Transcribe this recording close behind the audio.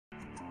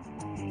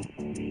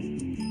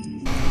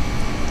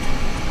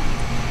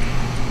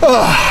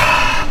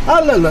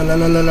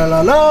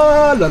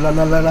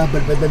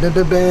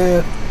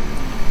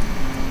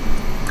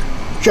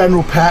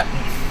General Patton,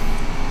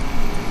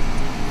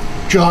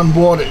 John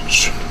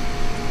Waters,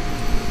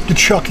 the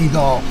Chucky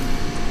doll.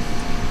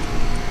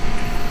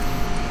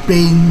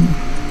 Being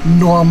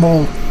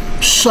normal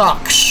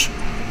sucks.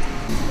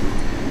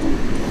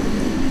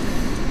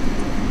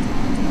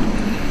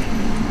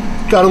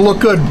 Gotta look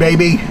good,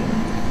 baby.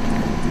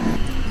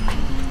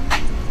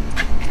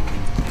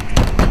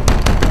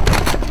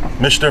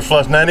 Mr.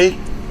 Flasnetti?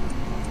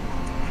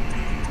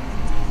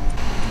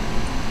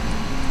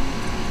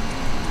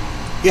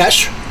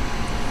 Yes?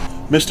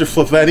 Mr.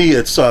 Flavetti,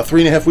 it's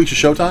 3.5 weeks of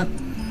showtime.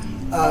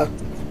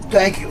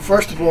 Thank you.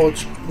 First of all,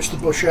 it's Mr.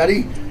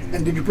 Bocchetti.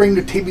 And did you bring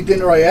the TV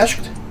dinner I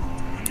asked?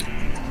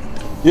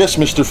 Yes,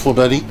 Mr.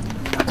 Flavetti.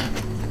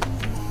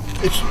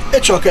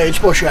 It's okay. It's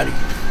Bocchetti.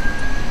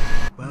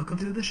 Welcome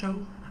to the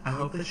show. I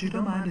hope that you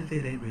don't mind if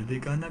it ain't really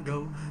gonna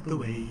go the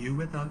way you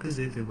would thought, cause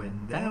if it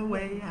went that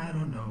way, I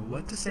don't know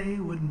what to say. It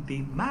wouldn't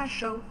be my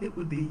show, it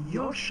would be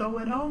your show,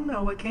 and oh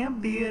no, it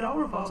can't be, it all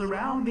revolves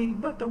around me.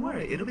 But don't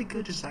worry, it'll be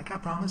good just like I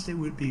promised it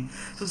would be.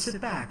 So sit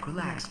back,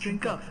 relax,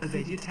 drink up,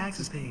 evade your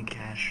taxes, paying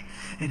cash,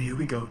 and here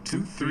we go,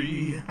 2,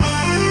 3.